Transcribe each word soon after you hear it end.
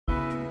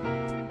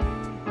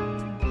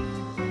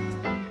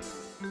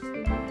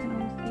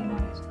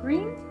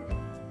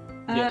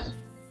Yes.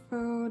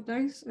 For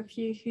those of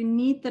you who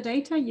need the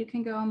data, you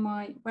can go on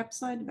my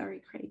website, very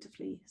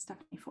creatively,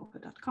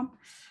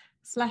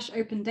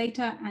 stephanieforker.com/open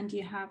data, and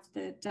you have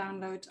the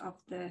download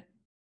of the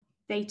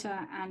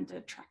data and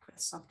the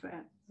Trackvis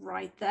software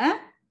right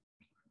there.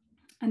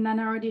 And then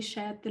I already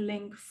shared the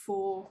link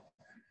for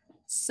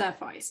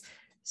SurfIce.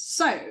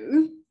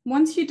 So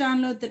once you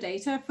download the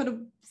data,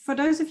 for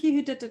those of you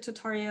who did the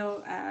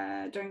tutorial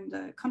during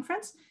the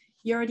conference,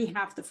 you already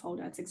have the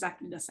folder. It's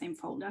exactly the same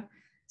folder.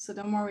 So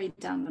don't worry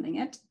downloading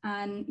it.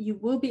 And you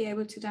will be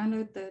able to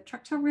download the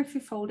Tractography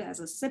folder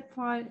as a zip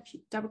file if you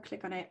double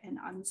click on it and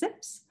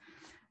unzips.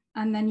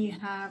 And then you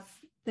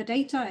have the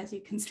data, as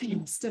you can see,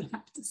 you still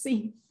have the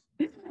scene.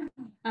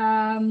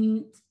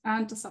 And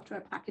the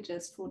software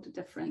packages for the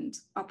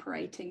different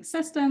operating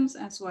systems,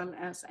 as well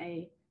as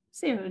a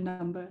serial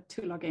number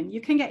to log in.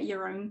 You can get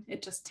your own.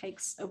 It just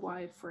takes a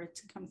while for it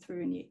to come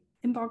through in your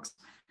inbox.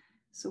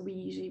 So we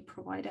usually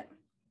provide it.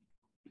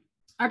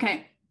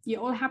 Okay, you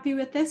all happy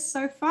with this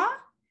so far?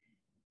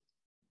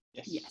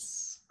 Yes.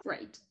 Yes,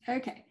 great.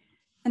 Okay,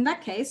 in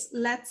that case,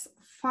 let's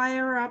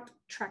fire up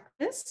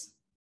Trackvis.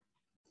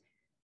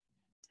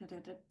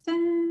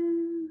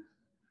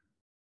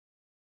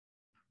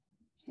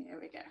 Here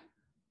we go.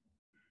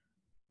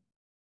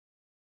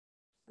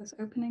 This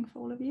opening for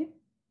all of you.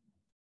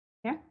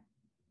 Yeah,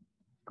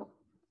 cool.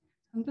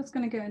 I'm just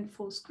going to go in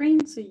full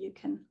screen so you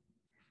can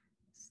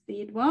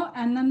see it well.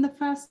 And then the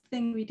first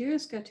thing we do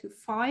is go to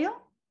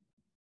File,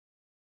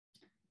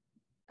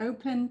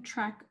 Open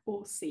Track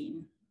or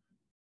Scene.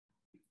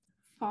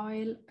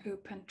 File,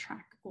 Open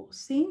Track or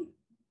Scene.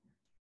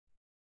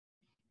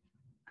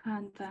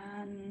 And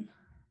then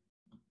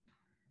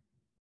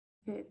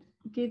it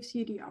gives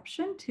you the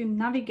option to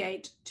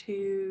navigate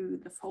to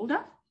the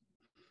folder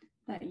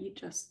that you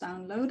just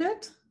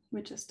downloaded,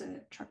 which is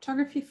the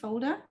Tractography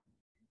folder.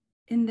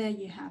 In there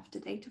you have the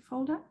data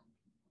folder.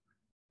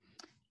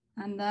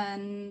 And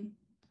then,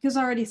 because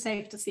I already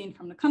saved the scene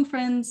from the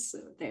conference,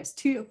 there's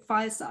 2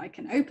 files that I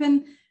can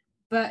open,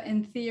 but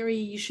in theory,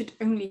 you should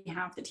only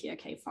have the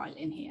TRK file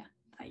in here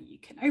that you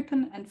can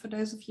open. And for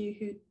those of you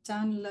who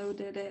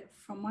downloaded it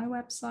from my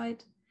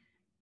website,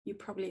 you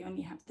probably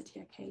only have the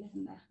TRK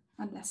in there,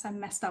 unless I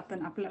messed up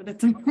and uploaded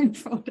the wrong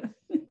folder.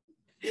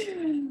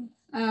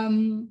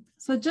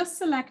 So just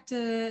select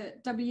the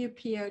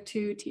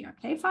WPO2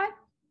 TRK file.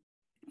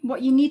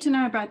 What you need to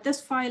know about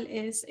this file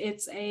is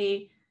it's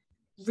a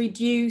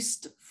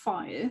reduced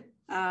file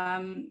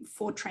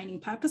for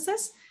training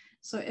purposes.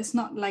 So it's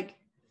not like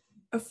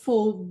a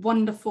full,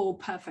 wonderful,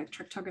 perfect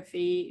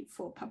tractography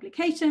for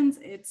publications.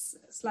 It's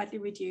slightly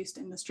reduced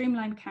in the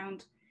streamline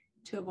count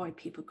to avoid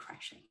people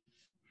crashing.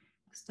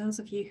 Because those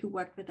of you who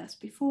worked with us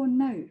before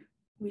know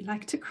we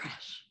like to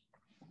crash.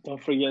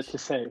 Don't forget to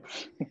save.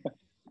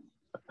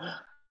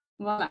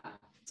 Voila.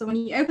 So when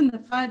you open the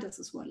file, this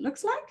is what it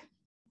looks like.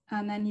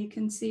 And then you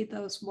can see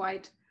those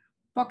white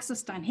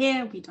boxes down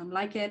here. We don't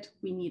like it.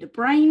 We need a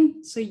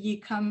brain. So you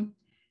come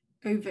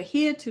over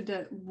here to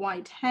the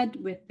white head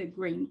with the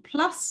green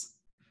plus.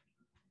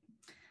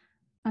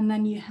 And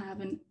then you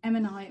have an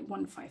MNI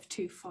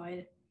 152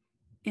 file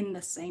in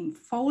the same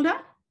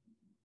folder.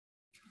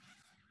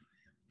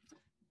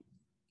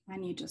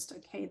 And you just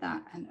OK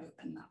that and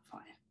open that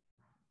file.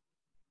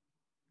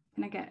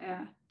 Can I get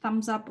a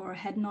thumbs up or a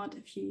head nod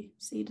if you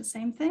see the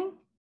same thing?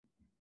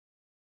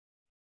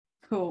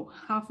 Cool,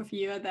 half of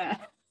you are there.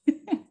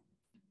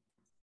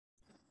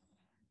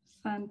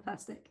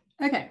 Fantastic.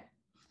 Okay,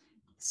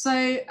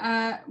 so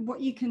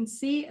what you can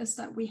see is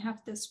that we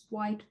have this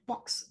white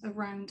box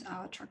around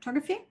our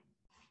tractography.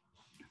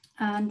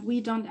 And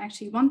we don't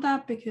actually want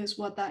that, because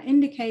what that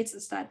indicates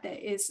is that there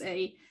is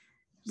a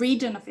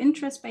region of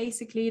interest,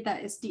 basically,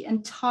 that is the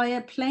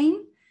entire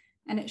plane.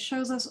 And it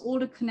shows us all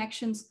the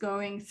connections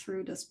going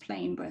through this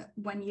plane. But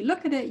when you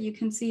look at it, you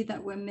can see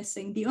that we're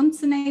missing the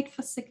uncinate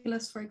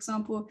fasciculus, for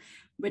example,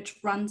 which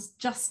runs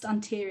just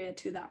anterior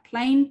to that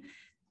plane.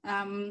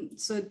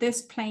 So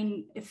this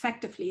plane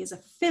effectively is a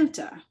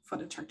filter for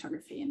the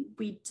tractography, and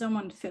we don't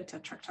want to filter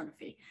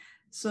tractography.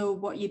 So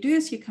what you do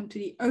is you come to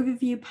the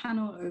overview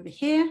panel over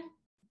here,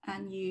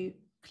 and you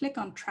click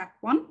on track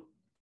 1.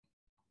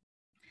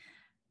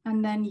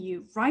 And then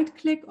you right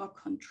click or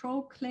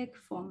control click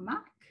for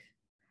Mac.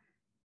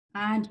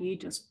 And you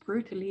just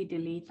brutally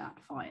delete that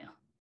file.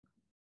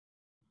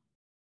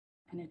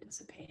 And it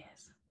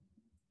disappears.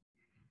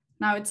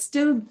 Now it's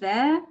still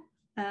there.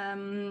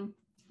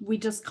 We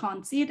just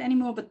can't see it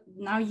anymore, but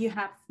now you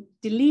have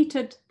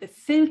deleted the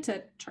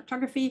filtered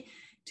tractography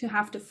to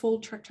have the full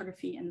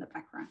tractography in the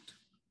background.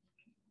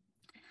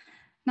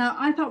 Now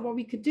I thought what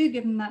we could do,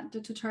 given that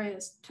the tutorial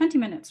is 20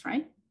 minutes,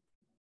 right?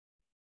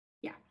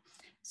 Yeah.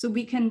 So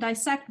we can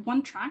dissect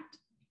one tract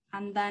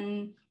and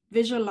then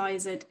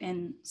visualize it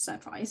in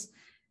SurfIce.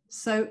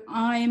 So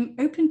I'm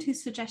open to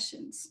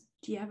suggestions.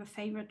 Do you have a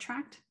favorite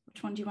tract?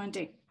 Which one do you want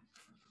to do?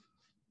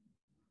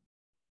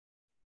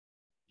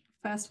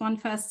 First one,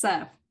 first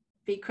serve.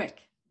 Be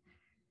quick.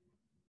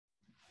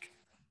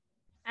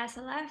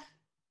 SLF.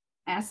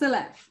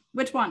 SLF.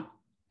 Which one?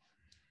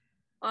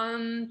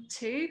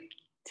 2.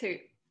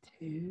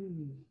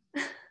 Ooh.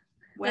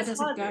 Where That's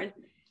does it go? harder.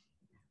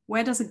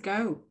 Where does it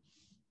go?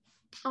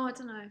 Oh, I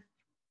don't know.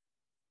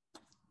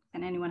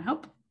 Can anyone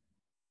help?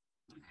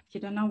 If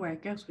you don't know where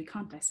it goes, we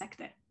can't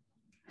dissect it.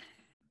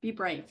 Be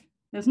brave.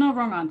 There's no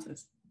wrong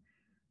answers.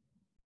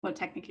 Well,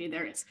 technically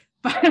there is,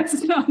 but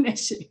it's not an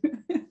issue.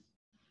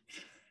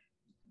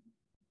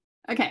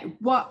 Okay,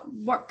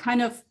 what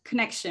kind of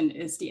connection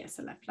is the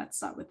SLF? Let's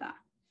start with that.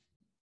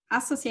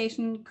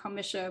 Association,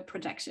 commissure,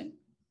 projection.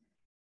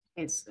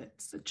 It's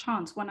a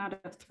chance, 1 out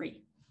of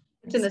 3.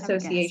 It's an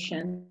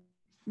association.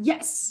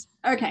 Yes,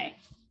 okay.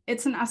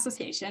 It's an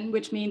association,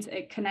 which means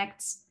it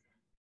connects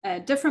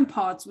different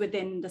parts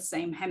within the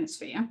same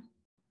hemisphere.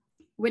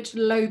 Which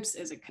lobes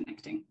is it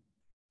connecting?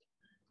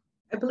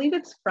 I believe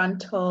it's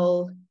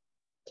frontal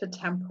to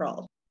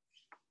temporal.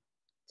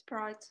 It's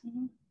bright.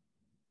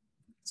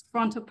 It's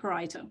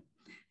frontal-parietal.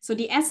 So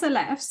the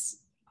SLFs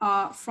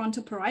are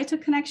frontal-parietal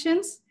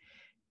connections,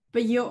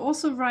 but you're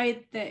also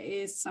right, there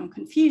is some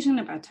confusion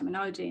about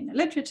terminology in the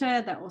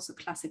literature that also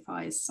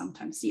classifies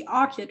sometimes the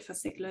arcuate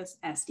fasciculus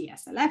as the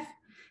SLF,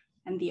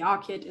 and the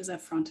arcuate is a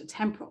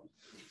frontotemporal.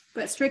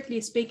 But strictly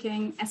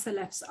speaking,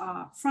 SLFs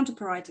are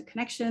frontal-parietal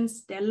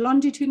connections. They're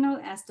longitudinal,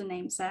 as the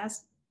name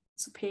says,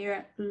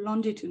 superior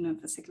longitudinal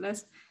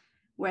fasciculus,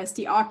 whereas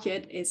the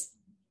arcuate is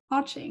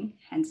arching,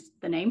 hence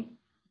the name.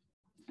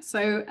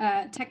 So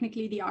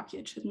technically the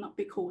arcuate should not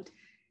be called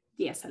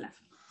the SLF.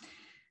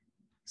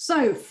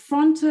 So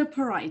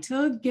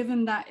frontoparietal,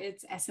 given that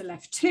it's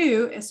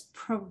SLF2, is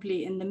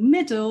probably in the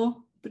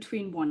middle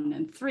between 1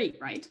 and 3,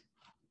 right?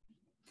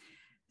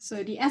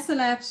 So the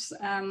SLFs,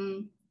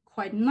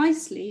 quite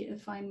nicely,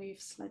 if I move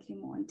slightly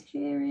more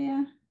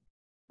interior,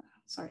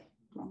 sorry,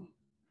 wrong.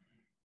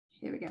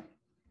 Here we go.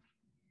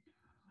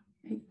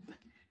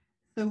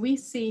 So we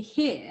see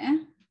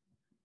here,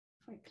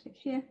 if I click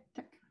here,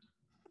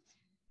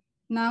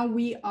 now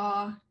we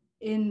are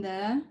in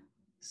the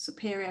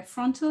superior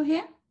frontal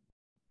here.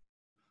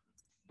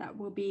 That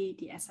will be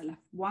the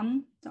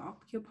SLF1 that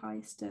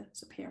occupies the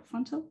superior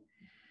frontal.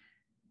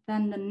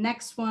 Then the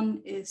next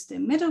one is the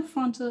middle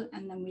frontal,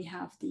 and then we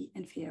have the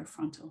inferior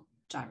frontal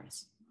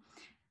gyrus.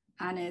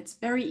 And it's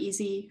very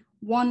easy,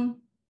 1,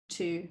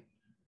 2,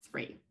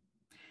 3.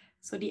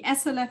 So the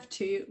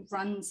SLF2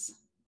 runs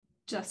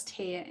just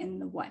here in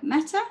the white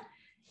matter,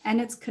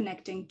 and it's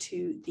connecting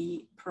to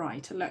the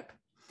parietal lobe.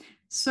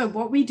 So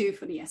what we do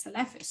for the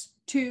SLF is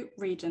 2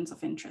 regions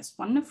of interest,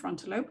 one the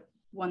frontal lobe,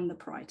 one the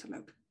parietal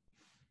lobe.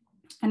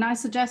 And I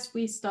suggest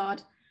we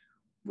start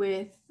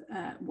with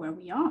where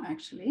we are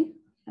actually.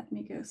 Let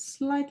me go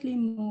slightly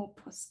more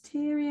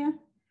posterior.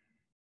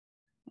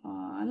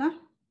 Voila.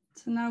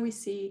 So now we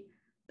see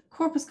the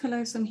corpus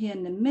callosum here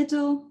in the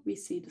middle. We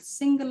see the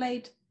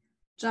cingulate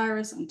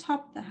gyrus on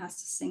top that has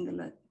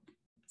the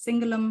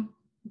cingulum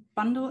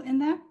bundle in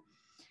there.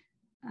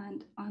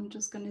 And I'm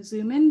just going to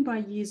zoom in by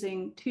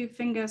using 2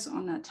 fingers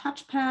on a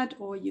touchpad,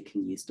 or you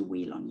can use the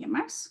wheel on your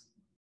mouse,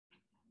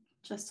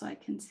 just so I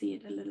can see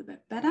it a little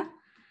bit better.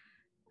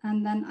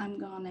 And then I'm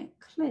going to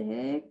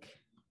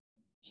click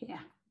here,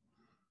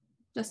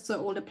 just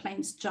so all the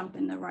planes jump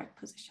in the right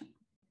position.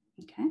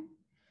 Okay.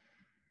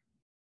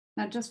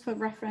 Now, just for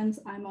reference,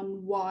 I'm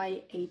on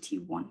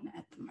Y81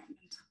 at the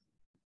moment.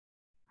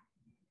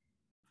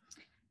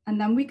 And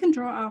then we can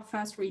draw our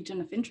first region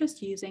of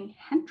interest using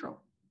hand draw,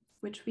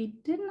 which we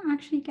didn't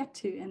actually get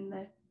to in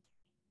the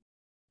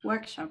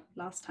workshop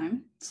last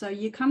time. So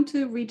you come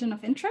to region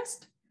of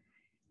interest,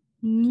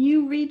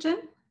 new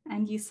region,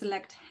 and you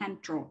select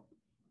hand draw.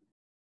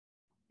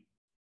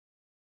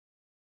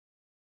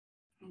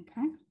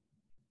 Okay.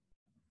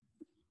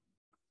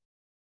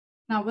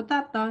 Now what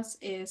that does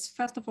is,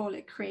 first of all,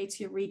 it creates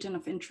your region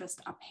of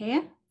interest up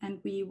here, and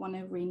we want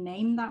to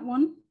rename that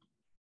one.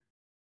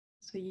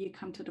 So you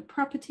come to the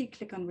property,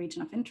 click on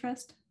region of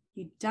interest,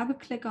 you double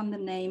click on the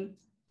name.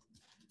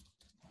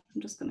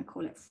 I'm just going to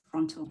call it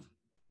frontal.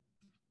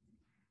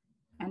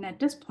 And at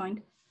this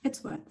point,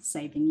 it's worth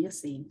saving your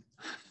scene.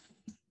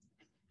 Do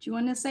you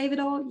want to save it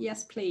all?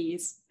 Yes,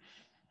 please.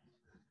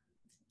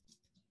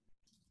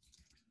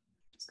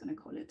 Just going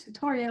to call it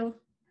tutorial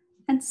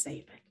and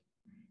save it.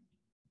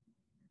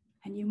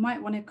 And you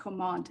might want to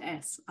Command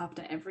S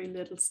after every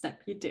little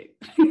step you do.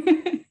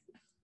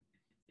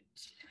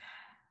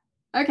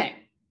 Okay,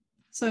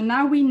 so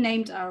now we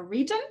named our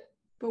region,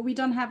 but we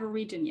don't have a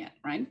region yet,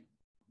 right?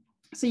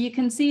 So you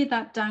can see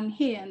that down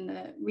here in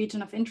the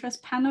region of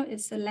interest panel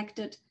is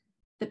selected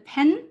the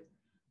pen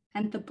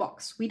and the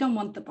box. We don't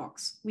want the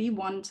box. We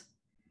want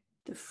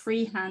the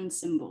freehand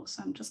symbol.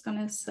 So I'm just going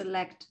to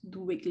select the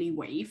wiggly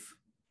wave.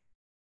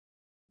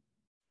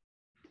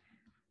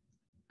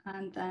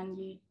 And then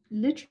you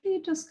literally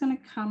just going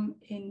to come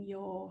in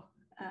your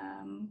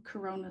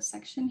corona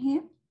section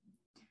here.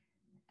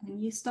 And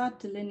you start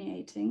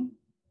delineating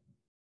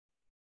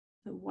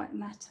the white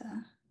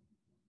matter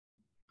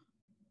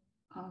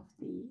of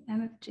the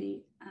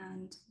MFG,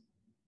 and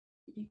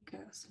you go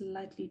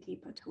slightly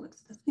deeper towards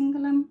the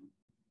cingulum.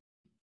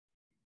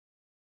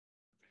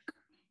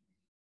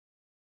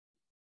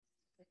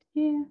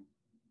 Here.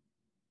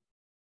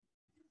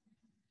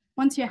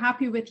 Once you're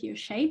happy with your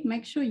shape,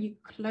 make sure you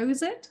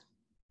close it.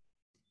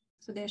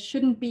 So there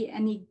shouldn't be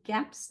any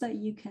gaps that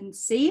you can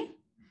see.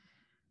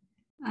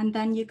 And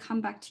then you come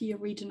back to your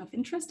region of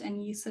interest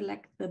and you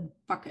select the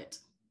bucket.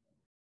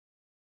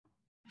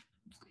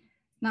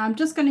 Now I'm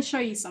just going to show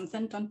you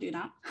something, don't do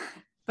that.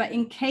 But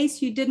in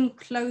case you didn't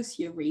close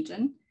your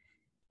region,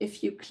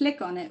 if you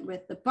click on it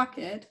with the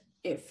bucket,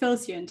 it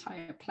fills your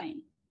entire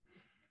plane.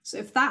 So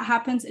if that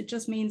happens, it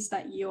just means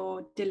that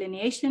your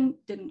delineation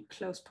didn't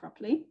close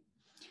properly.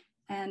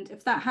 And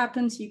if that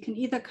happens, you can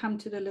either come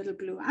to the little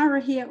blue arrow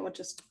here or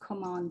just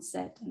Command Z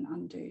and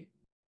undo.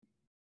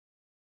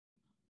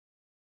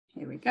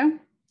 Here we go.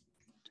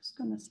 Just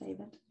going to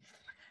save it.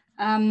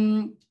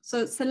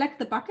 So select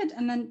the bucket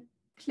and then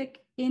click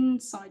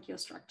inside your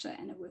structure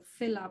and it will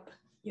fill up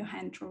your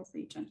hand draw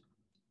region.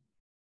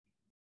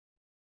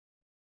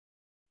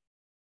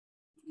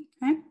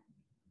 Okay.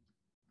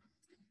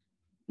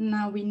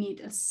 Now we need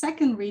a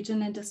second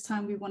region, and this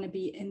time we want to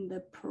be in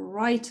the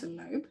parietal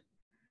lobe.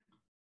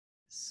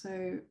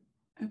 So,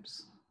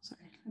 oops,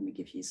 sorry, let me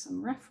give you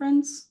some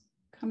reference.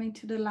 Coming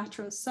to the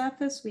lateral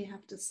surface, we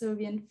have the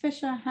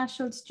Sylvian-Fisher,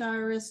 Heschel's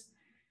gyrus,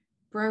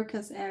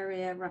 Broca's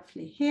area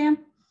roughly here.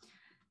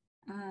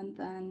 And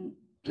then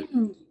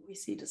we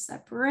see the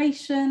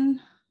separation,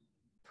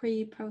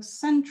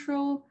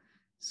 pre-post-central.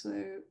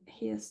 So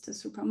here's the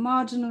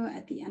supramarginal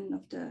at the end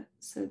of the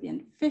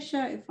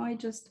Sylvian-Fisher. If I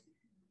just,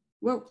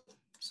 whoa,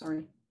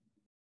 sorry.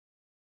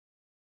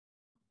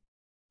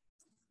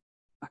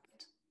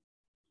 Bucket.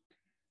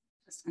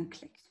 Just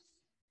unclick.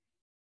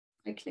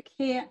 I click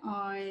here,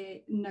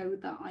 I know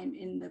that I'm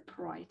in the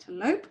parietal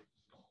lobe.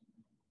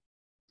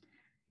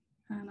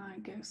 And I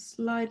go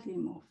slightly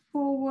more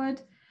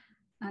forward.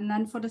 And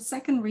then for the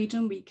second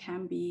region, we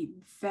can be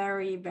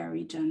very,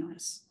 very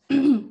generous.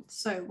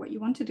 So what you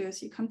want to do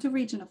is you come to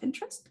region of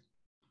interest,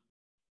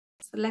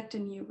 select a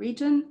new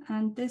region,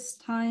 and this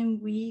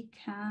time we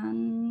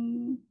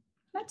can,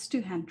 let's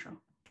do hand draw,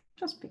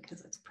 just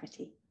because it's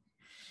pretty.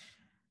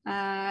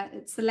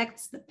 It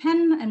selects the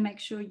pen and make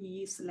sure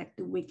you select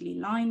the wiggly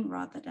line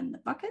rather than the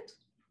bucket.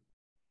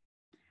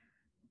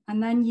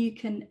 And then you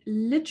can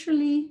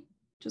literally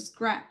just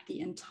grab the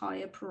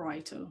entire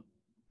parietal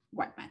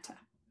white matter,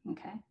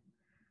 okay?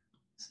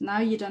 So now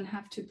you don't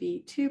have to be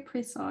too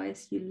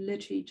precise. You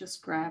literally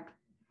just grab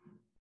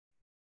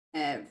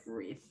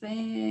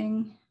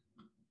everything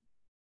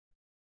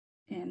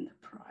in the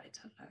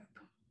parietal lobe.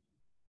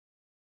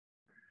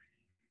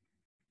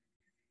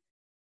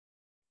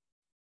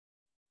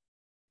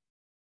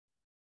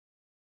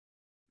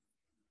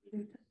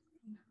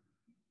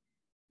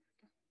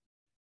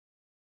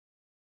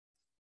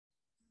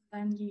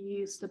 Then you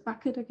use the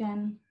bucket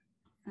again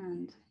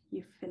and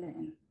you fill it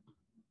in.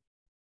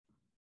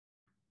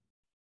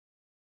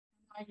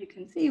 Now you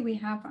can see we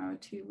have our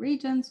two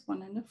regions,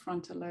 one in the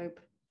frontal lobe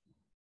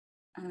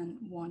and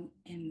one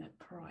in the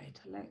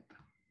parietal lobe.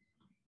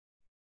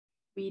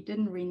 We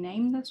didn't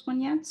rename this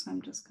one yet, so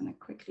I'm just going to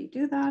quickly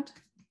do that.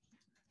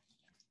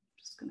 I'm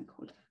just going to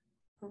call it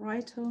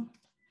parietal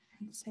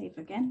and save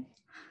again.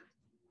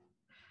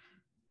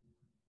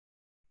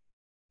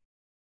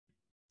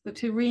 So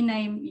to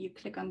rename, you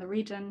click on the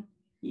region,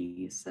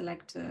 you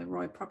select a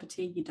ROI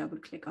property, you double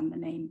click on the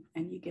name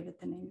and you give it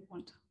the name you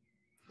want.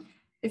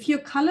 If your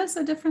colors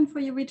are different for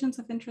your regions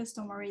of interest,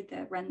 don't worry,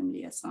 they're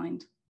randomly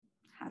assigned.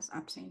 Has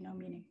absolutely no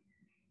meaning.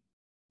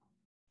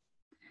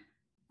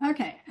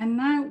 Okay, and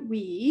now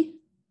we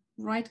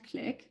right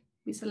click,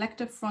 we select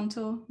a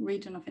frontal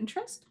region of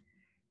interest,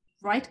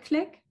 right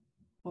click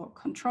or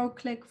control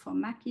click for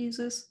Mac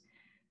users,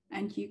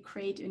 and you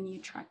create a new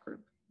track group.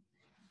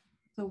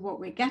 So what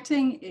we're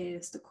getting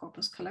is the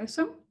corpus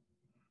callosum.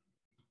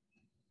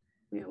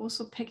 We're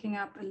also picking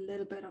up a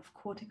little bit of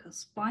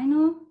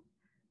corticospinal.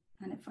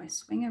 And if I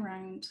swing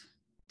around,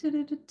 there's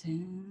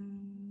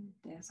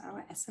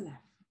our SLF.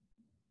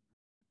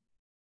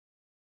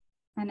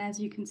 And as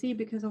you can see,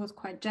 because I was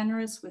quite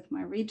generous with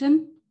my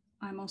region,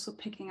 I'm also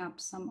picking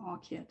up some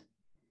arcuate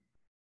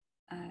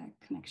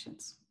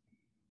connections.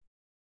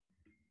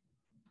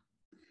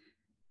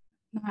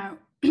 Now,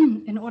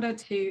 in order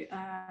to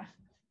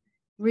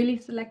really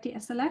select the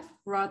SLF,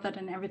 rather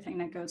than everything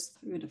that goes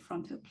through the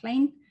frontal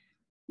plane,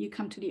 you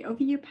come to the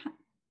overview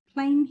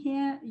plane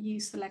here, you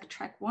select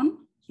track 1,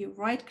 you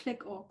right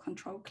click or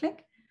control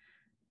click,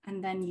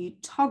 and then you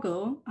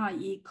toggle,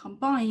 i.e.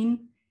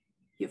 combine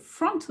your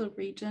frontal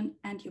region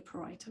and your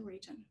parietal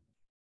region.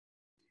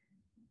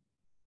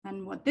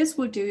 And what this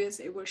will do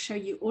is it will show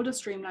you all the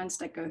streamlines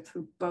that go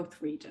through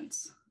both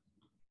regions.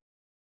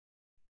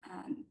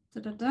 And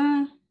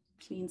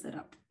cleans it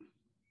up.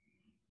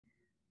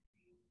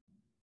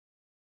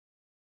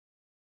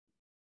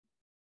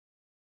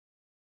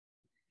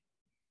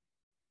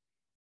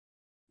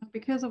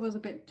 Because I was a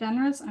bit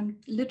generous, I'm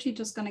literally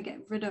just going to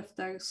get rid of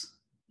those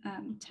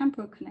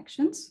temporal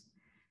connections.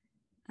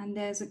 And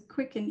there's a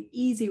quick and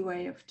easy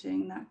way of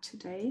doing that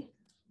today,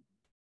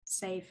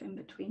 save in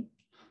between,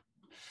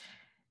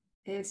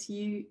 is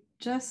you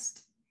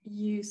just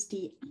use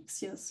the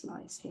axial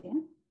slice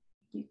here.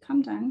 You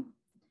come down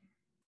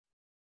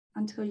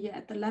until you're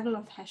at the level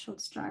of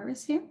Heschel's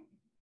gyrus here.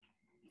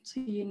 So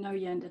you know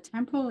you're in the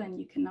temporal, and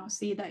you can now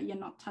see that you're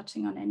not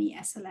touching on any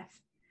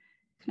SLF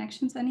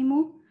connections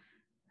anymore.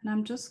 And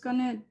I'm just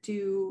gonna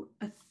do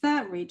a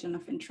third region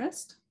of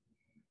interest,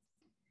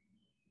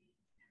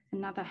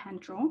 another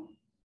hand draw.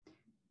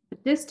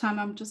 But this time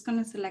I'm just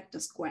gonna select a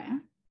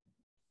square.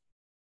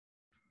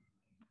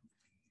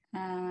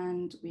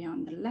 And we are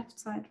on the left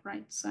side,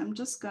 right? So I'm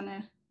just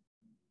gonna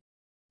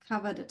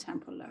cover the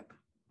temporal lobe.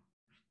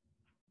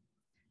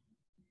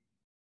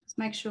 Just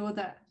make sure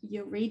that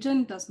your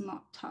region does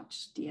not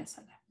touch the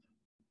SLF.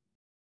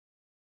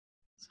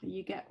 So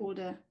you get all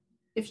the,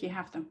 if you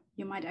have them,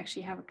 you might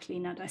actually have a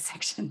cleaner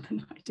dissection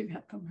than I do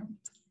at the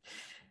moment.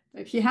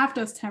 But if you have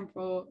those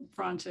temporal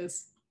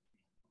branches,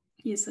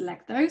 you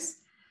select those.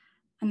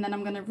 And then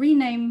I'm going to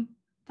rename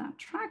that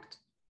tract.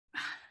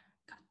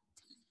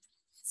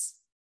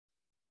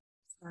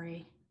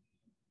 Sorry.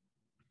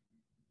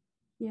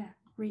 Yeah,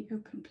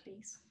 reopen,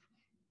 please.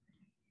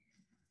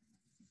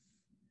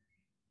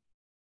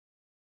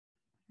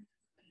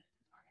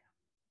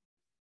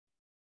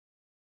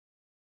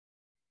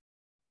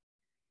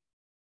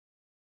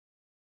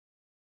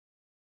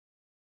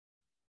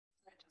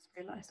 I just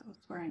realized I was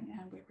swearing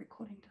and we're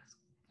recording this.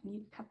 Can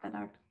you cut that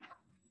out?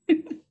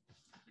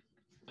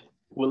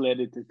 We'll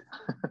edit it.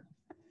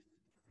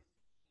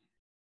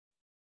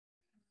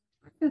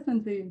 Trackvis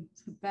and Zoom,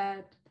 it's a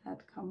bad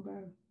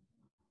combo.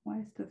 Why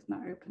is this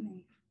not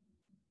opening?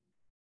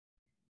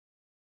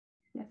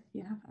 Yes,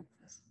 you have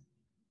access.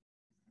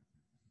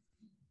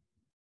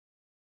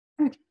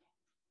 Okay,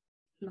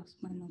 lost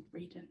my not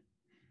region.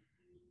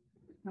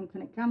 I'm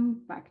going to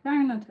come back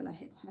down until I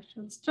hit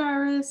Heschel's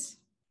gyrus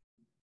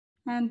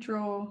and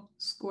draw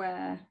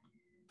square,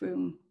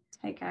 boom,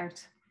 take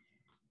out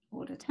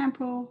all the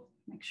temporal,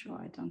 make sure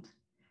I don't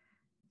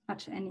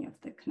touch any of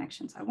the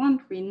connections I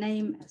want,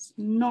 rename as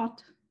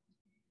not,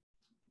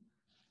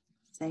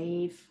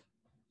 save,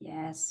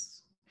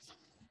 yes,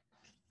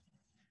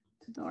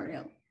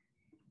 tutorial.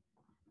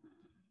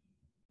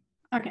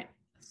 Okay,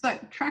 so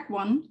track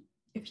 1,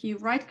 if you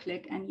right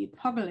click and you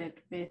toggle it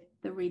with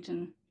the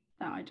region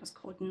that I just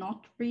called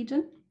not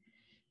region,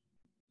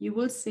 you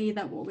will see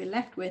that what we're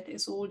left with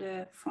is all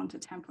the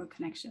frontotemporal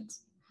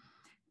connections.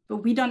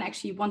 But we don't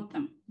actually want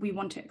them. We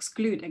want to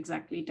exclude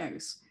exactly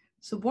those.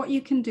 So what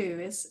you can do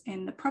is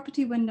in the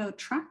property window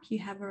track, you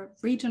have a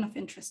region of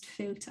interest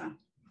filter.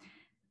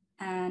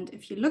 And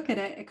if you look at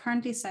it, it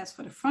currently says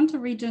for the frontal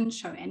region,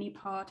 show any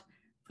part,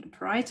 for the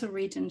parietal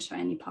region, show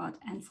any part,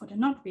 and for the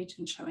not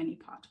region, show any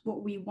part.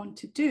 What we want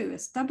to do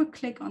is double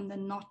click on the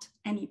not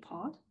any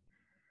part.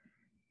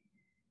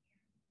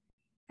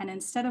 And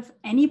instead of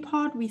any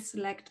part, we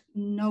select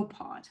no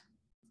part.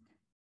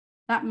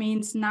 That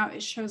means now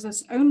it shows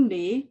us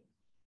only,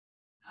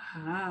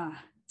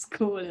 it's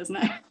cool, isn't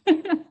it?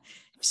 It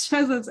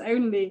shows us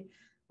only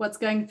what's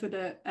going through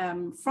the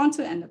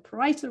frontal and the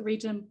parietal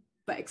region,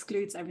 but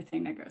excludes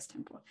everything that goes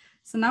temporal.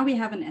 So now we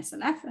have an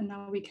SLF, and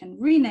now we can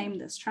rename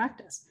this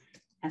tract as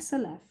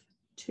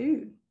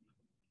SLF2.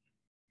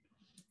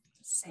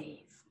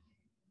 Save.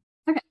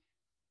 Okay.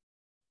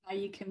 Now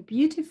you can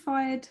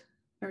beautify it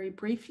very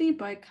briefly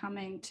by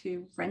coming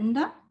to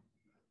render.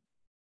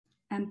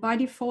 And by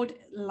default,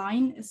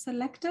 line is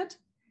selected.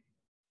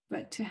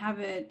 But to have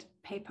it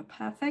paper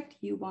perfect,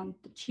 you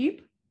want the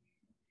tube.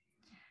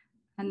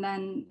 And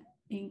then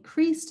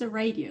increase the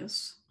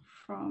radius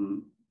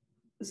from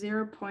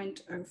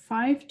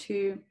 0.05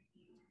 to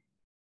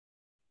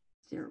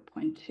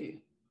 0.2. You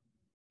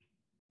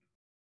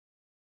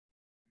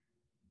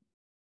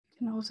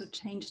can also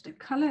change the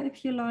color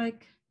if you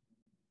like,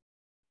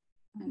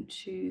 and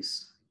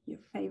choose your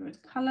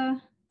favorite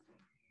color.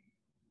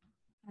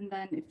 And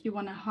then if you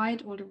want to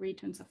hide all the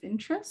regions of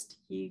interest,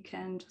 you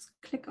can just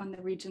click on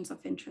the regions of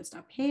interest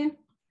up here,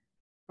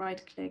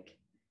 right click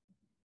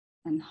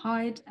and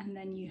hide, and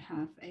then you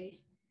have a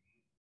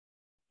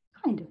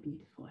kind of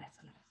beautiful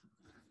SLF.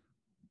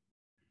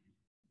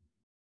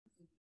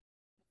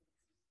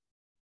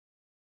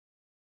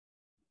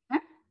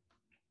 Okay.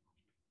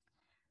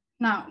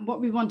 Now, what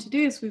we want to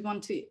do is we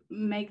want to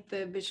make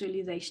the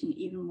visualization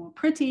even more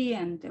pretty,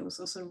 and there was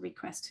also a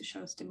request to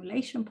show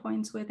stimulation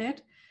points with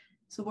it.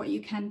 So what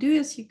you can do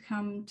is you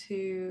come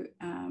to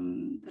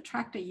the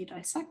tract that you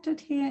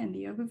dissected here in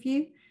the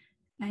overview,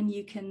 and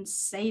you can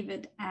save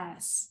it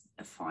as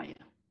a file.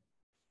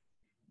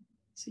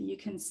 So you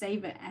can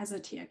save it as a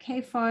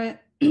TRK file,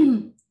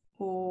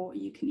 or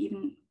you can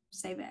even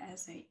save it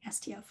as a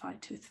STL file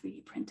to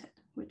 3D print it,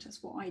 which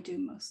is what I do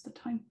most of the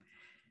time.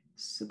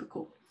 Super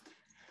cool.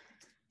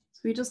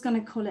 So we're just going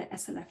to call it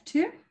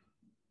SLF2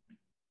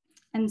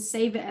 and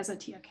save it as a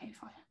TRK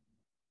file.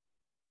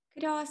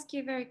 Could I ask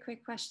you a very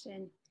quick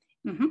question?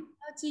 Mm-hmm.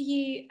 How do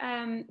you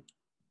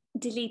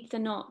delete the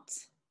not?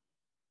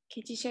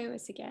 Could you show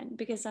us again?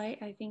 Because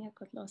I think I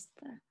got lost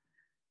there.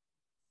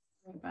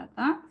 Sorry about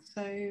that.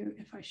 So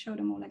if I show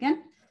them all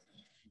again,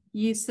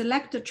 you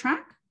select a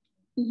track.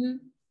 Mm-hmm.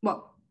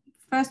 Well,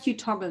 first you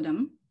toggle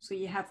them. So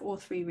you have all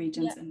 3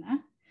 regions in there.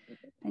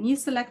 Then and you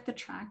select the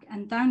track,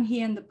 and down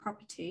here in the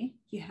property,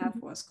 you have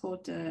what's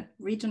called the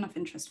region of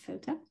interest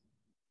filter.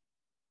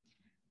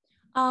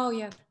 Oh,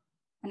 yeah.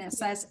 And it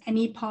says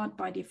any part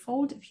by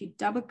default. If you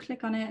double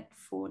click on it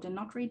for the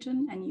not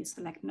region and you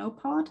select no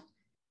part,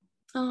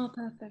 oh,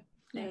 perfect.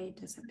 They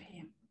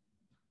disappear.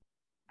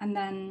 And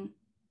then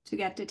to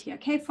get the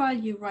TRK file,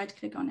 you right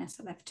click on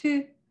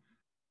SLF2,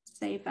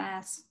 save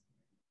as,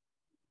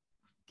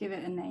 give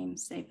it a name,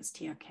 save as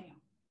TRK.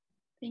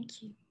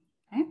 Thank you.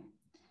 Okay.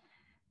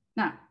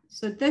 Now,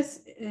 so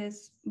this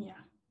is, yeah,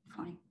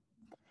 fine.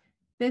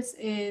 This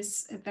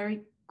is a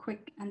very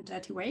quick and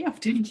dirty way of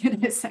doing your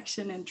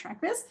dissection in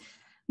Trackvis.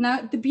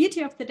 Now, the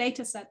beauty of the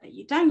data set that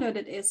you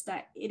downloaded is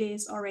that it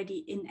is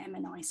already in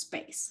MNI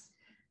space.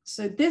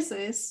 So this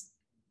is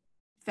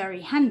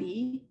very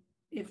handy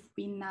if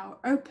we now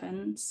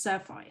open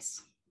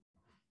SurfIce.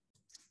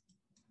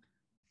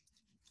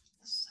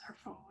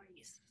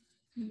 SurfIce,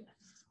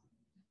 yes.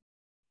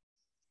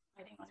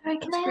 Sorry,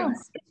 can I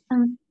ask?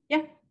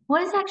 Yeah.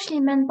 What is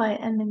actually meant by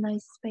MNI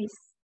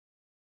space?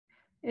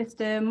 It's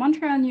the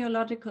Montreal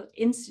Neurological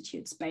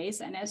Institute space,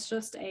 and it's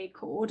just a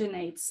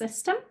coordinate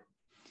system.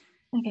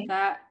 Okay.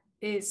 That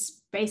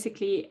is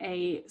basically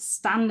a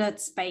standard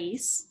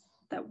space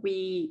that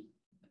we,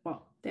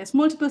 well, there's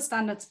multiple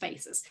standard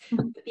spaces.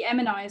 But the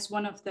MNI is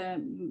one of the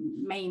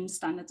main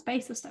standard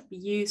spaces that we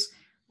use,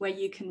 where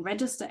you can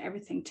register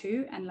everything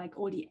to, and like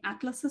all the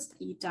atlases that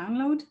you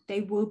download,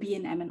 they will be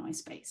in MNI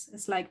space.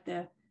 It's like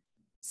the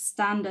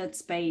standard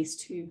space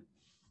to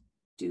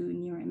do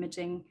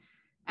neuroimaging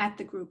at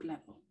the group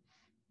level.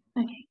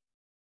 Okay.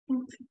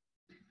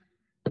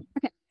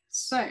 Okay,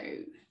 so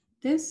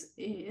this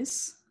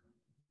is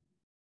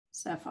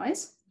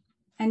SurfIce,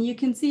 and you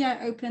can see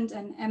I opened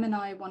an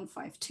MNI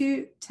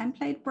 152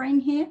 template brain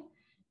here.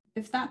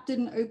 If that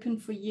didn't open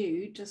for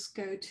you, just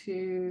go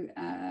to,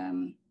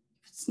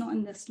 if it's not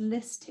in this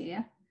list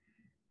here,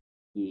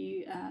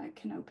 you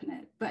can open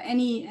it, but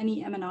any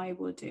MNI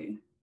will do.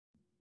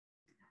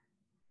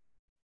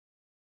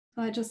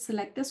 So I just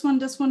select this one.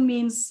 This one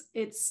means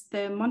it's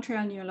the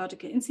Montreal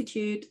Neurological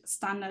Institute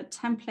standard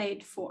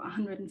template for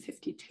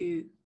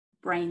 152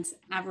 brains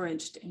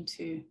averaged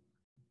into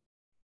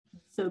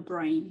the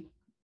brain.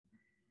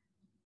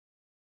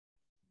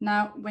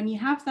 Now, when you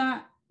have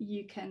that,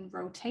 you can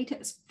rotate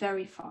it. It's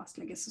very fast,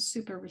 like it's a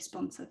super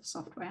responsive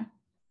software.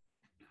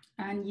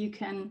 And you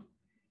can,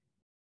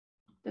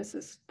 this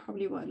is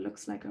probably what it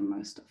looks like on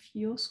most of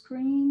your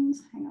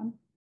screens. Hang on,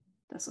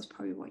 this is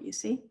probably what you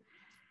see.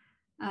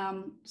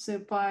 So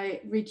by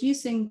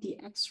reducing the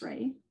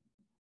X-ray,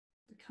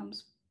 it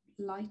becomes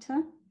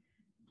lighter.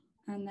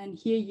 And then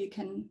here you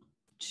can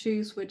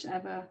choose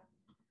whichever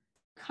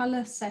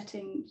color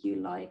setting you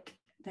like.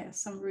 There's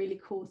some really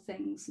cool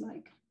things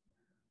like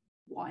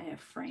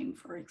wireframe,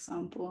 for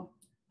example.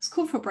 It's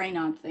cool for brain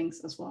art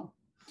things as well.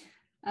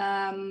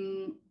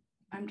 I'm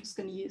just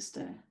going to use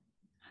the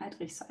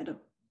Heidrich-Seidel,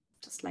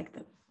 just like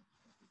the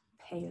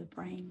pale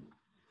brain.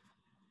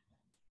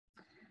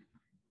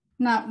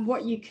 Now,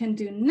 what you can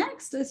do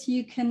next is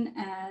you can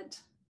add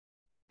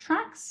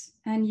tracks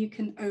and you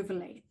can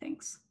overlay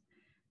things.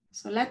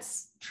 So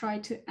let's try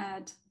to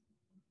add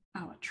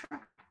our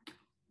track.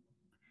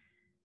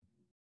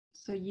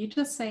 So you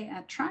just say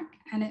add track,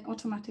 and it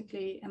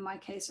automatically, in my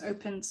case,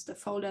 opens the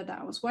folder that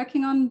I was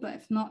working on. But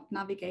if not,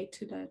 navigate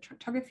to the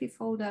Tractography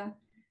folder,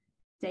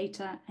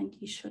 data, and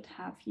you should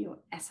have your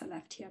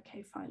SLF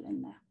TRK file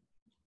in there.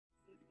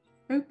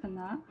 Open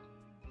that,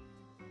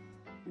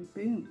 and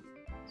boom.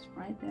 It's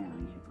right there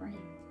on your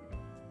brain.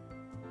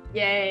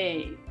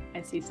 Yay!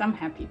 I see some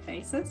happy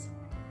faces.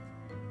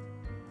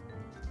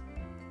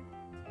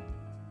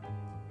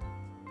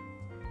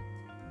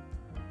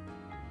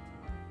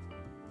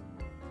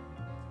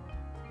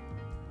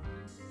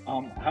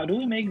 How do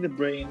we make the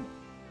brain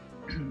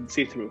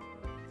see-through?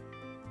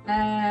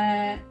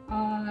 By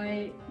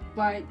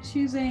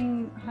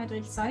choosing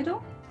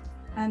Heidrich-Seidel,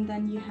 and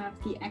then you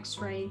have the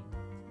X-ray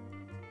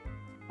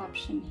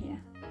option here.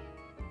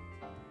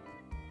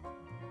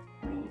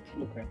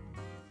 Okay,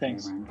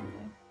 thanks. You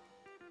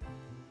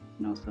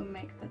can also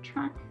make the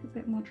track a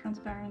bit more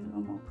transparent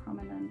or more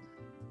prominent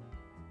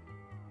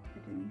by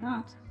doing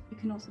that. You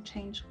can also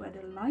change where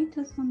the light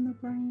is on the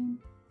brain.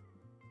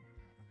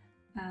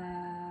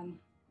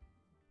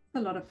 A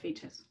lot of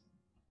features.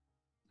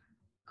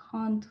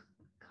 Can't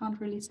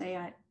really say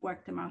I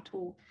worked them out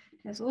all.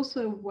 There's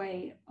also a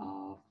way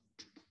of,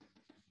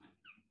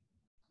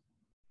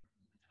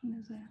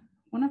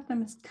 one of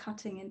them is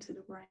cutting into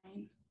the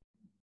brain.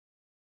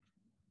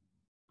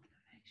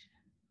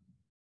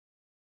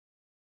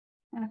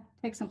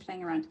 Take some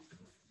playing around.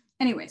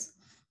 Anyways,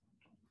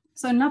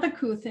 so another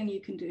cool thing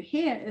you can do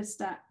here is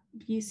that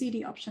you see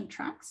the option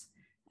tracks,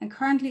 and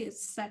currently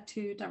it's set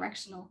to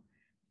directional,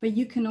 but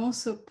you can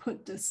also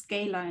put the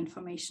scalar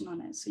information on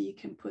it. So you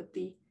can put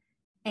the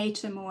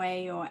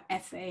HMOA or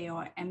FA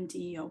or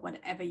MD or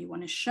whatever you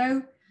want to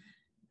show.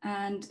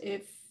 And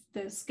if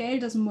the scale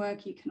doesn't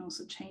work, you can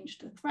also change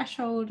the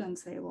threshold and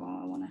say, well,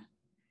 I want to,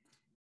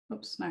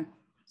 oops, no,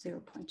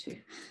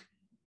 0.2.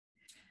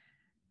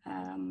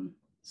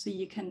 So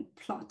you can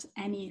plot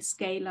any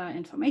scalar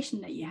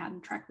information that you had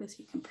in Trackvis,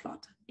 you can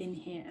plot in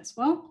here as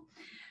well.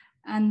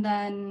 And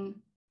then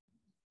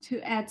to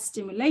add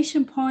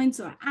stimulation points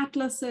or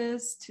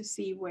atlases to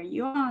see where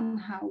you are and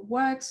how it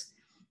works,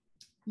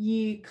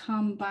 you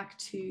come back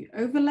to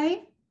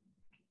overlay.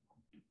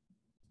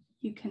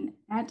 You can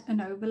add an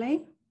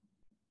overlay.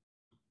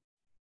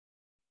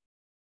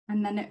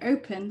 And then it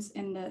opens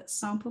in the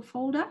sample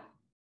folder.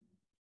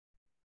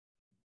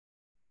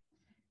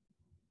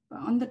 But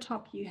on the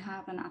top, you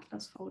have an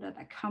atlas folder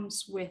that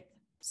comes with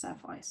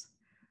SurfIce.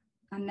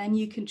 And then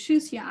you can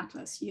choose your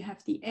atlas. You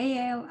have the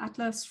AIL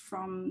atlas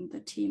from the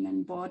team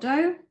in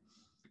Bordeaux.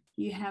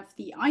 You have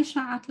the AICHA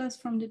atlas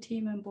from the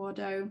team in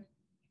Bordeaux.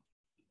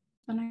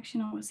 I don't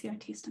actually know what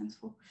CIT stands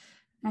for.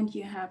 And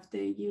you have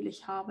the Jülich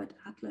Harvard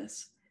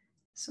atlas.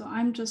 So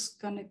I'm just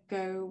going to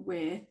go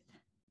with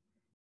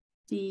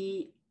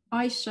the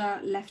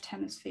AICHA left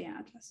hemisphere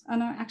atlas. Oh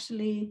no,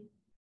 actually,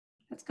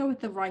 let's go with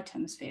the right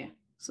hemisphere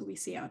so we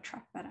see our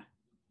track better.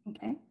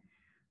 Okay,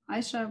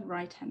 AICHA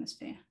right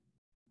hemisphere.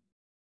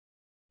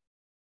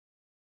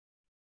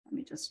 Let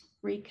me just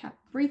recap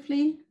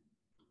briefly.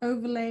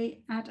 Overlay,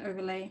 add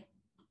overlay,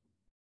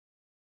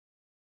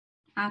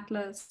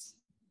 atlas,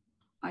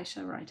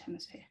 AICHA right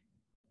hemisphere.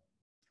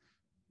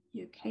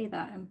 You okay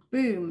that, and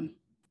boom.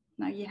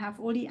 Now you have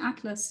all the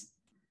atlas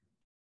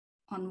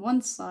on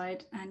one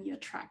side and your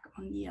track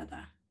on the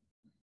other.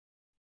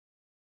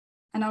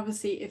 And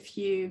obviously if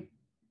you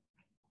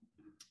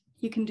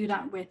can do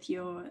that with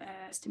your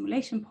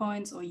stimulation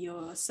points or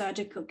your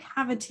surgical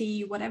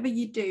cavity, whatever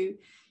you do,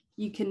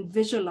 you can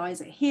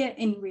visualize it here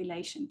in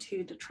relation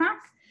to the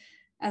track,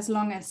 as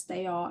long as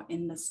they are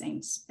in the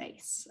same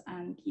space.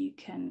 And you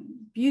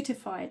can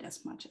beautify it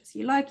as much as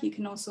you like. You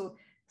can also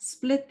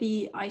split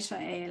the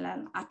AICHA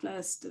ALL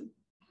atlas, the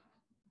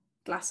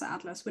Glasser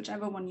atlas,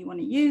 whichever one you want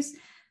to use,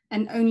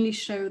 and only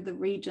show the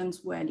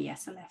regions where the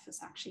SLF is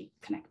actually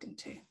connecting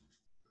to.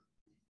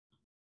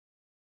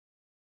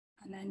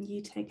 And then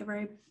you take a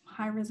very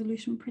high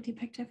resolution, pretty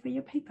picture for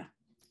your paper.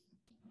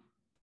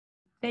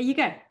 There you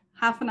go,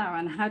 half an hour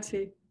on how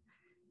to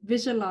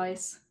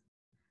visualize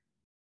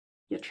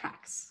your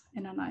tracks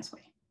in a nice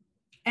way.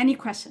 Any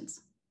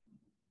questions?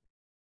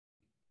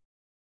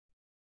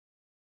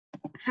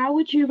 How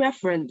would you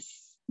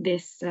reference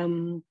this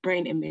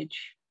brain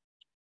image?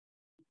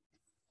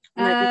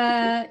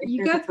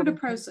 You go through the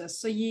process.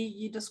 So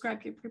you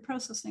describe your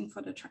pre-processing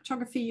for the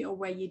Tractography or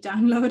where you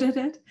downloaded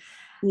it.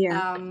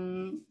 Yeah.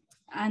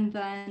 And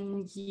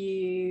then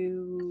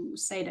you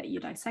say that you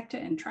dissect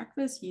it in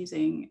Trackvis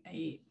using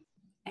a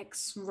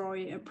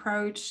XROI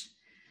approach.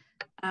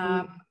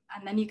 And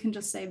then you can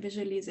just say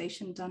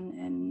visualization done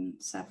in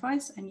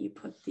SurfIce, and you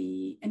put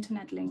the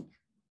internet link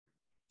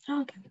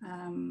for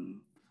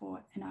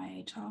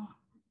NIHR.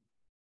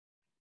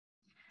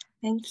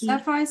 Thank you.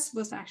 SurfIce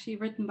was actually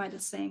written by the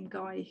same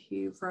guy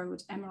who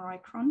wrote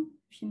MRIcron,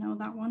 if you know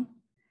that one,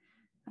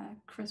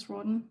 Chris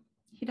Rorden.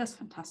 He does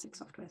fantastic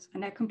softwares,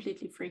 and they're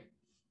completely free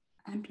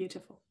and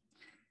beautiful.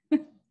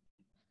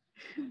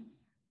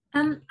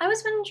 I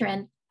was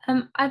wondering,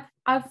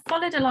 I've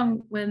followed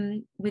along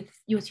with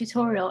your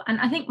tutorial, and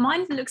I think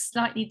mine looks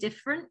slightly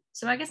different.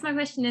 So I guess my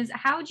question is,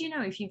 how do you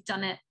know if you've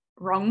done it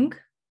wrong?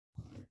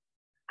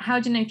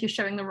 How do you know if you're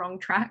showing the wrong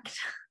tract?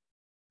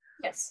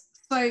 Yes.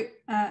 So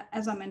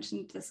as I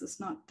mentioned, this is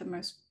not the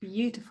most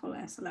beautiful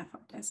SLF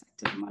I've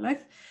dissected in my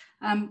life,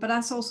 but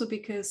that's also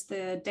because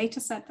the data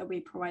set that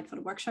we provide for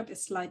the workshop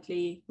is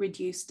slightly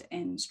reduced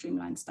in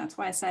streamlines. That's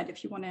why I said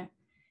if you want to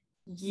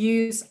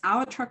use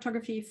our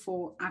Tractography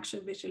for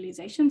actual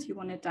visualizations, you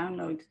want to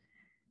download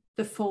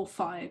the full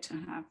file to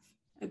have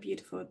a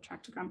beautiful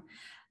tractogram.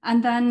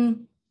 And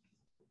then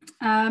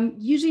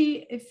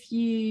usually if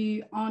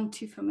you aren't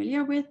too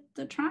familiar with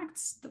the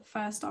tracts, the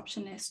first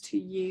option is to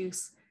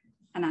use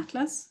an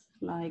atlas,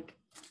 like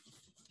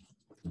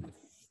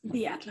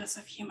the Atlas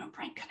of Human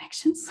Brain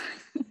Connections.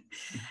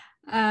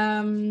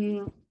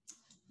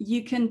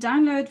 You can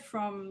download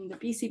from the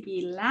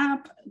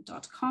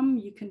bcblab.com.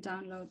 You can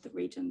download the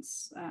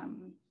regions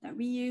that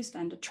we used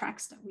and the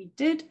tracks that we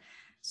did.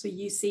 So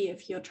you see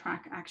if your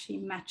track actually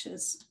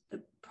matches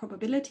the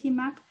probability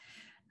map.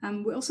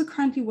 We're also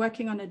currently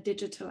working on a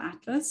digital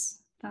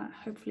atlas that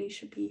hopefully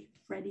should be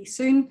ready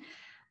soon.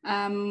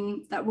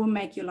 That will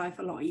make your life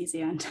a lot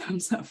easier in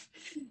terms of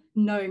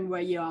knowing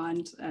where you are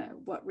and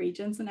what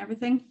regions and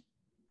everything.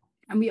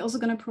 And we're also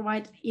going to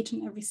provide each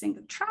and every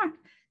single track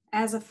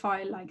as a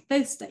file like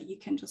this that you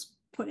can just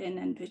put in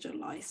and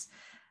visualize.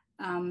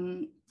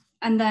 And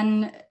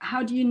then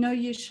how do you know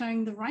you're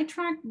showing the right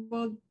track?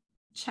 Well,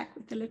 check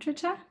with the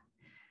literature.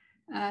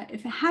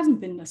 If it hasn't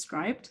been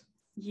described,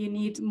 you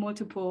need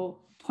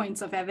multiple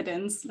points of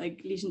evidence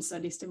like lesion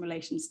studies,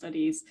 stimulation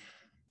studies,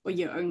 or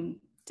your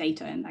own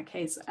data in that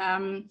case,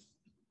 to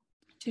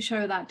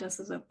show that this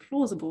is a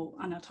plausible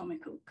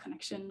anatomical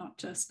connection, not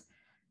just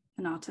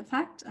an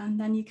artifact. And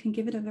then you can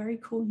give it a very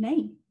cool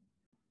name,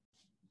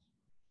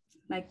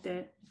 like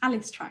the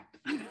Alice tract.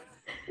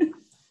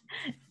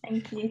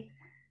 Thank you.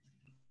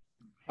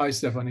 Hi,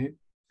 Stephanie.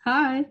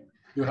 Hi.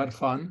 You had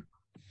fun?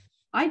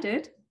 I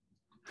did.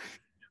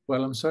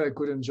 Well, I'm sorry I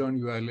couldn't join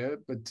you earlier,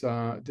 but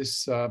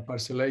this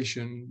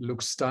parcellation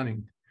looks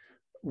stunning.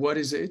 What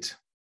is it?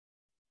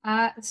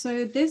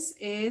 So this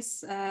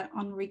is,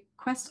 on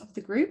request of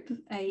the group,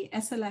 a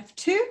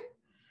SLF2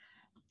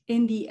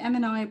 in the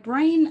MNI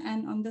brain,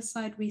 and on this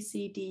side we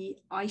see the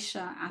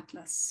AICHA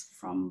atlas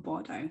from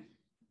Bordeaux.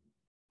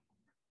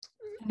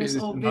 And it's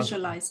all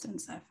visualized in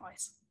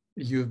SurfIce.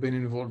 You've been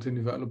involved in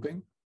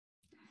developing?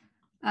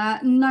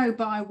 No,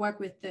 but I work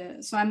with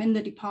so I'm in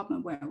the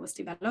department where it was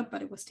developed,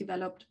 but it was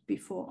developed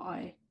before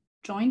I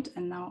joined,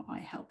 and now I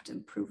helped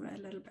improve it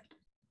a little bit.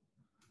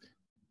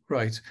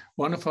 Right.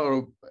 One of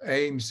our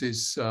aims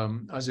is,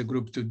 as a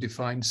group, to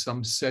define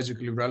some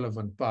surgically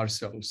relevant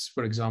parcels,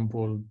 for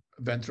example,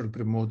 ventral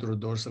premotor,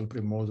 dorsal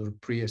premotor,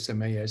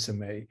 pre-SMA,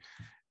 SMA.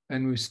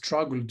 And we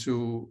struggle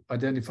to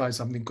identify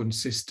something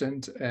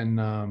consistent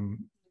and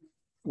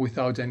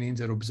without any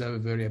inter-observer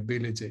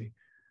variability.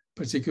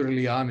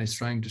 Particularly, Anne is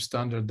trying to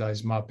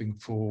standardize mapping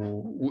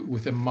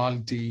with a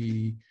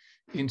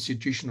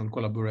multi-institutional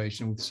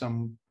collaboration with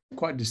some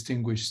quite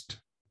distinguished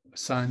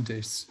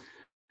scientists.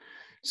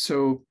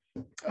 So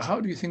how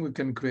do you think we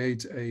can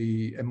create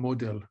a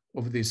model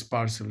of these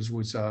parcels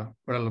which are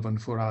relevant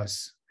for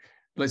us?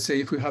 Let's say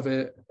if we have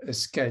a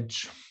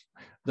sketch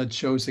that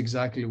shows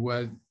exactly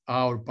where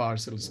our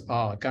parcels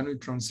are, can we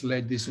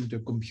translate this into a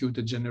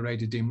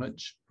computer-generated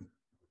image?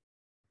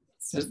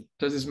 Does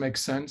this make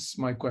sense,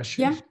 my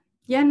question?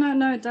 Yeah,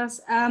 no, it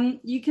does.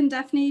 You can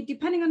definitely,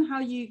 depending on how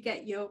you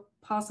get your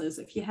parcels,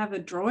 if you have a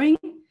drawing,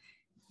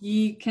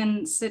 you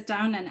can sit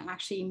down and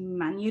actually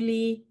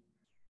manually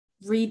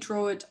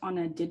redraw it on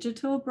a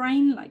digital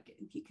brain. Like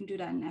you can do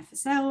that in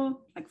FSL,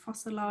 like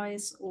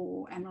Fossilize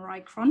or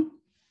MRIcron.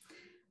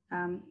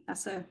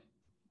 That's a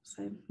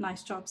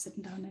nice job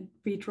sitting down and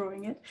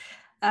redrawing it.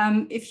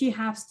 If you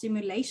have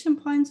stimulation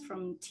points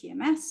from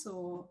TMS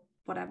or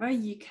whatever,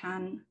 you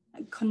can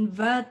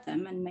convert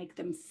them and make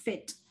them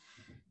fit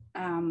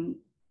in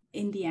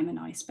the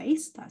MNI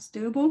space. That's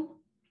doable.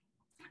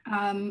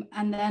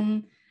 And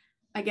then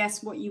I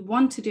guess what you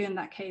want to do in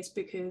that case,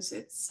 because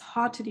it's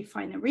hard to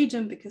define a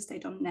region because they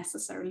don't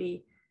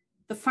necessarily,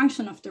 the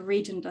function of the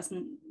region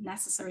doesn't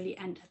necessarily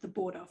end at the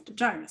border of the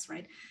gyrus,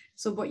 right?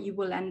 So what you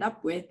will end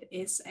up with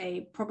is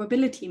a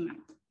probability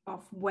map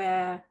of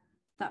where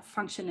that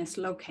function is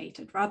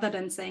located, rather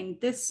than saying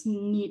this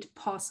neat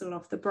parcel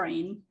of the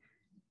brain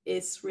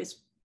is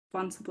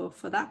responsible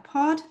for that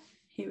part.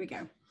 Here we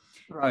go.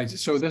 Right,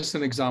 so that's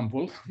an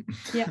example.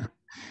 Yeah.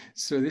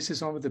 So this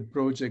is one of the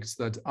projects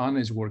that Anne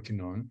is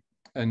working on.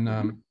 And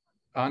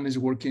Anne is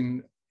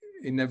working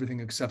in everything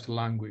except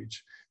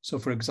language. So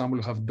for example,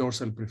 you have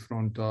dorsal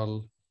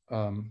prefrontal,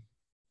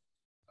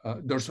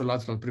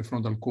 dorsolateral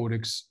prefrontal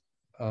cortex,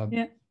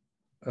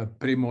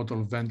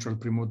 premotor, ventral,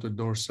 premotor,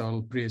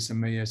 dorsal,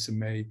 pre-SMA,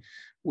 SMA.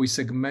 We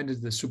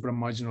segmented the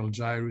supramarginal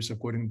gyrus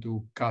according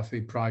to Cathy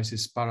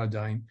Price's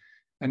paradigm,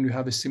 and we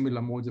have a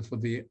similar model for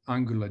the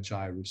angular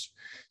gyrus.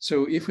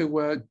 So if we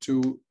were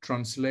to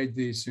translate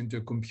this into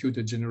a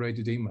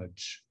computer-generated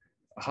image,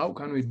 how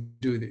can we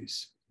do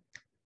this?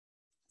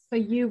 So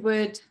you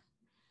would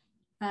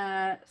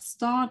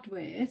start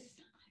with,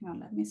 hang on,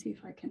 let me see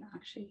if I can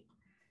actually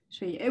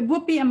show you. It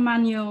would be a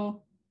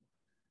manual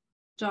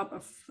job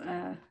of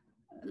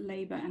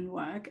labor and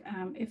work.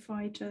 If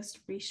I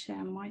just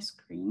reshare my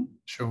screen.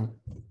 Sure.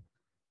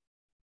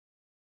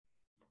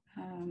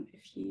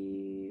 If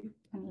you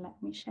can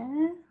let me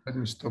share. Let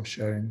me stop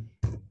sharing.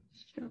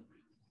 Sure.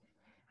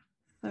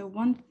 So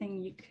one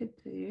thing you could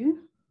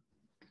do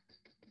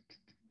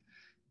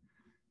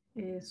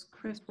is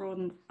Chris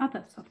Roden's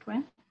other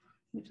software,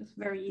 which is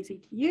very easy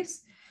to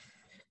use.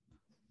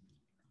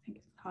 I think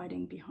it's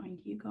hiding behind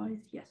you guys.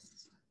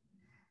 Yes,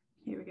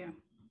 here we go.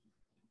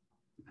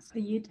 So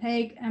you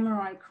take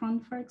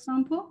MRIcron, for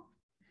example,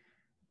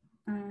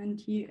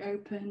 and you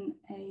open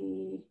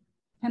a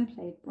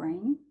template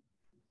brain.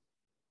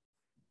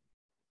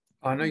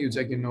 Anna, you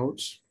taking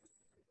notes?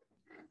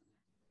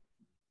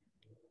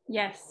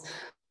 Yes.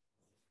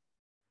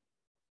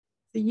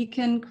 So you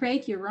can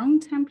create your own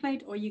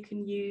template, or you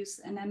can use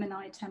an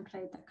MNI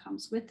template that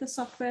comes with the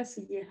software.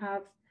 So you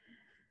have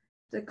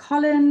the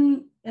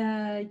column,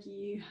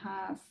 you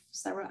have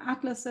several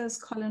atlases,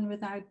 column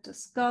without the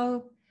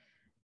skull,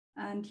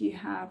 and you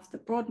have the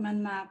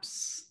Broadman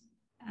maps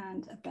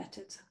and a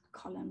bettered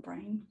column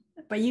brain.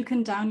 But you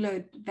can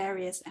download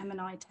various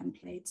MNI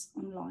templates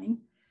online.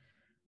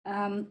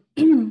 And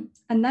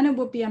then it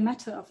would be a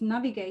matter of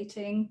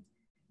navigating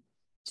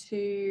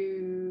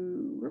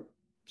to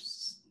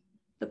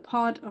the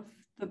part of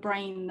the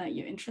brain that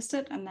you're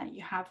interested and that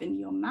you have in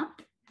your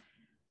map.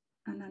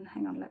 And then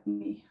hang on, let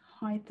me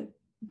hide the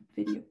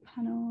video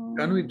panel.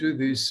 Can we do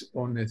this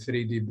on a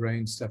 3D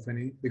brain,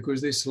 Stephanie? Because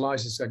these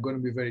slices are going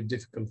to be very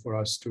difficult for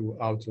us to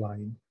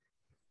outline.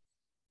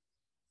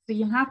 So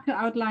you have to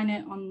outline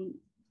it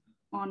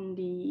on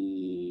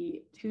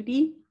the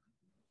 2D.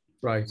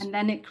 Right. And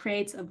then it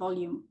creates a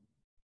volume.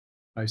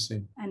 I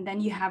see. And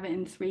then you have it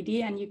in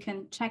 3D, and you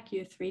can check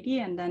your 3D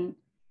and then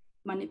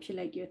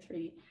manipulate your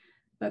 3D.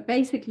 But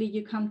basically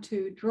you come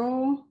to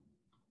draw,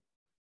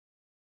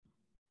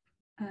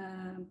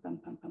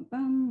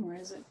 Where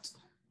is it?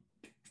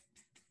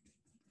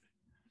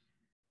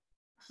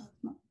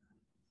 Not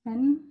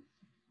pen.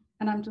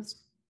 And I'm just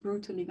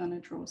brutally going to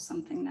draw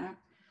something now.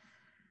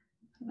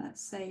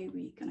 Let's say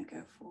we're going to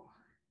go for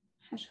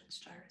Heshel's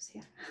gyrus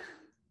here.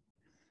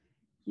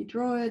 You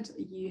draw it,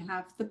 you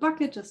have the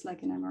bucket just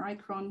like an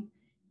MRIcron,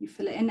 you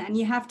fill it in, and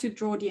you have to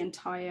draw the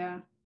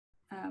entire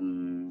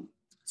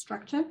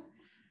structure.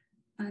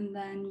 And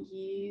then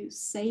you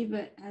save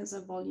it as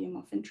a volume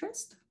of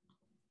interest.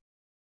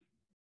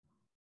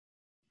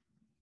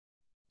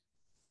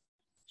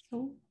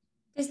 Sure.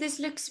 Does this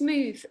look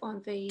smooth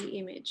on the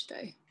image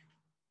though?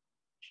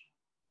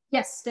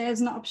 Yes,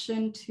 there's an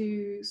option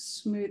to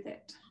smooth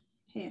it.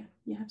 Here,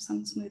 you have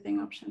some smoothing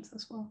options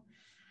as well.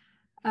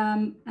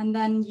 And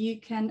then you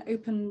can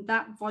open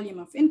that volume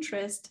of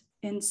interest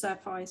in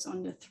SurfIce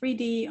on the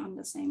 3D on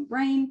the same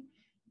brain,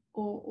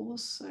 or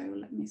also,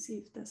 let me see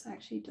if this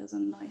actually does a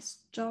nice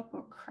job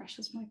or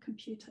crashes my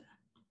computer.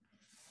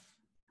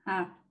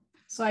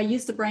 So I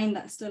use the brain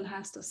that still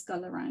has the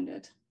skull around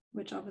it,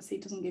 which obviously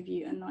doesn't give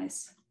you a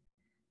nice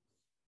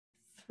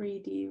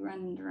 3D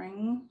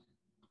rendering.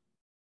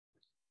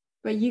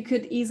 But you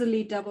could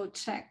easily double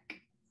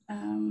check.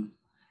 Hang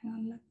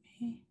on, let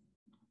me.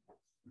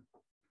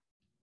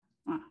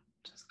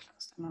 Just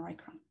closed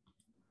MRIcron.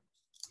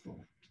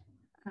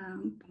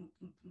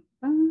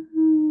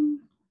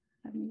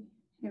 Let me,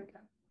 here we go.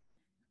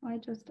 I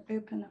just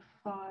open a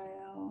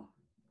file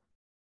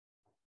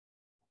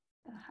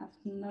that has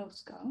no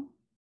skull.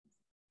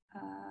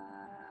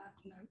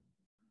 No.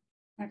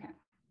 Okay.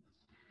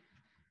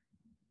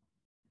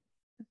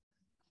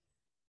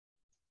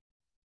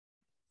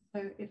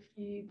 So if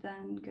you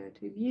then go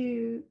to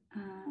view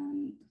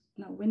and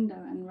window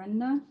and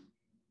render,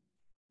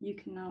 you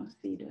can now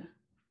see the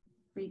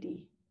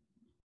 3D.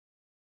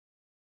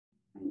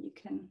 And you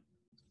can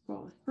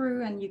scroll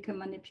through and you can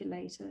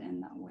manipulate it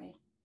in that way.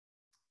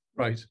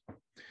 Right.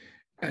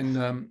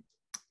 And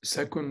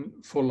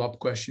second follow-up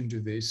question to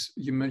this,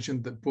 you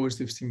mentioned the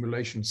positive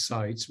stimulation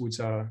sites, which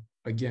are,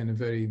 again, a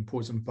very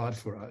important part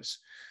for us.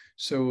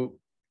 So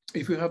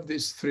if we have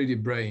this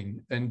 3D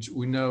brain and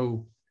we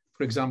know,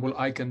 for example,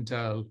 I can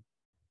tell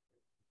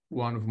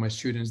one of my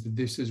students that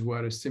this is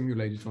where it's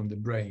stimulated from the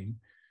brain,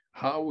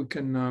 how we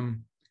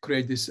can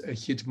create this a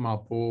heat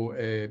map or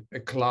a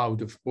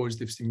cloud of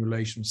positive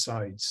stimulation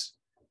sites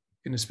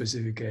in a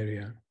specific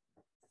area?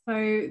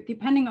 So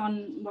depending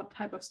on what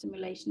type of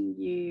stimulation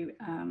you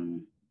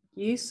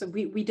use, so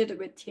we did it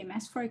with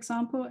TMS, for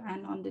example,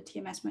 and on the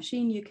TMS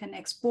machine, you can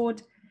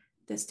export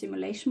the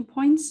stimulation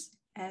points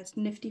as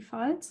nifty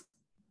files.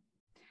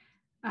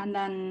 And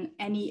then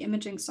any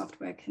imaging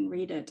software can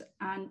read it.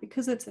 And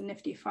because it's a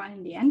nifty file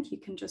in the end, you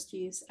can just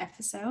use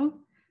FSL.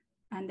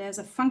 And there's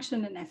a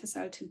function in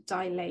FSL to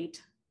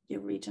dilate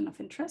your region of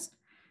interest.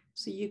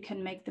 So you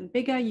can make them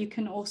bigger. You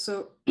can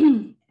also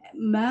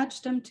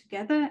merge them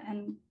together.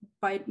 And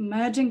by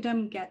merging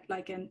them, get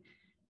like a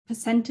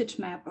percentage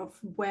map of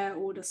where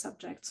all the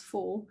subjects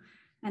fall.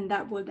 And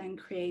that will then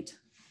create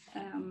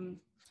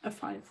a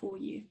file for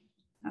you.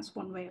 That's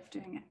one way of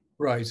doing it.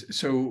 Right.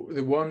 So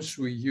the ones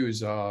we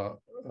use are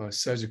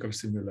surgical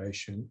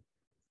stimulation.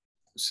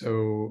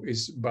 So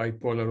it's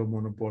bipolar or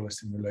monopolar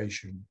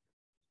stimulation.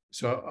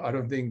 So I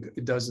don't think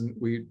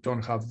we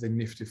don't have the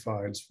nifty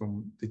files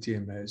from the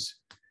TMS.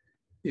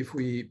 If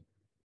we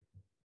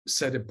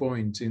set a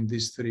point in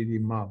this 3D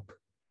map,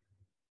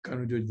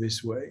 can we do it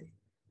this way?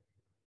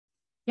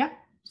 Yeah.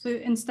 So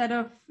instead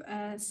of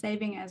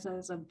saving as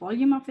a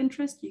volume of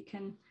interest, you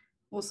can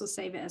also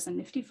save it as a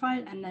nifty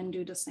file and then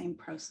do the same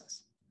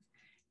process.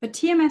 But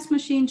TMS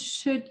machines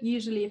should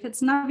usually, if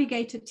it's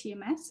navigated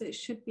TMS, it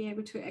should be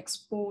able to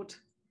export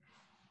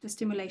the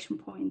stimulation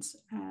points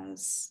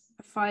as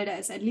a file that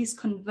is at least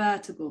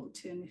convertible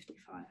to a nifty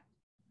file.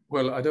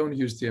 Well, I don't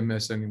use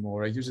TMS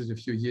anymore. I used it a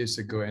few years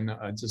ago and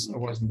I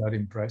wasn't that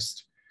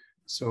impressed.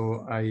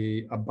 So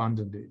I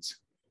abandoned it.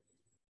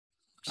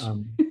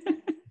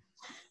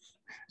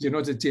 You're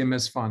not a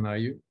TMS fan, are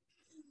you?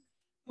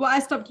 Well, I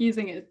stopped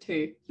using it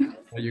too.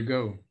 There you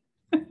go.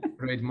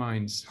 Great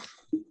minds.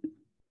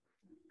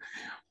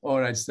 All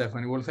right,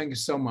 Stephanie. Well, thank you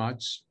so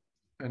much.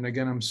 And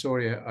again, I'm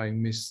sorry I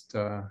missed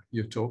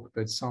your talk,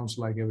 but it sounds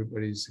like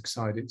everybody's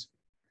excited.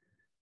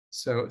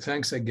 So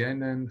thanks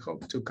again and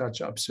hope to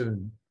catch up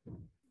soon.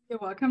 You're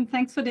welcome.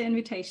 Thanks for the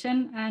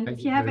invitation. And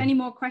if you have any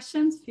more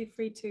questions, feel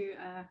free to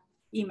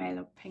email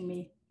or ping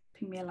me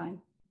a line.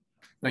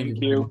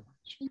 Thank you.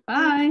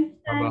 Bye.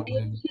 Bye-bye.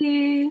 Thank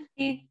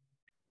you.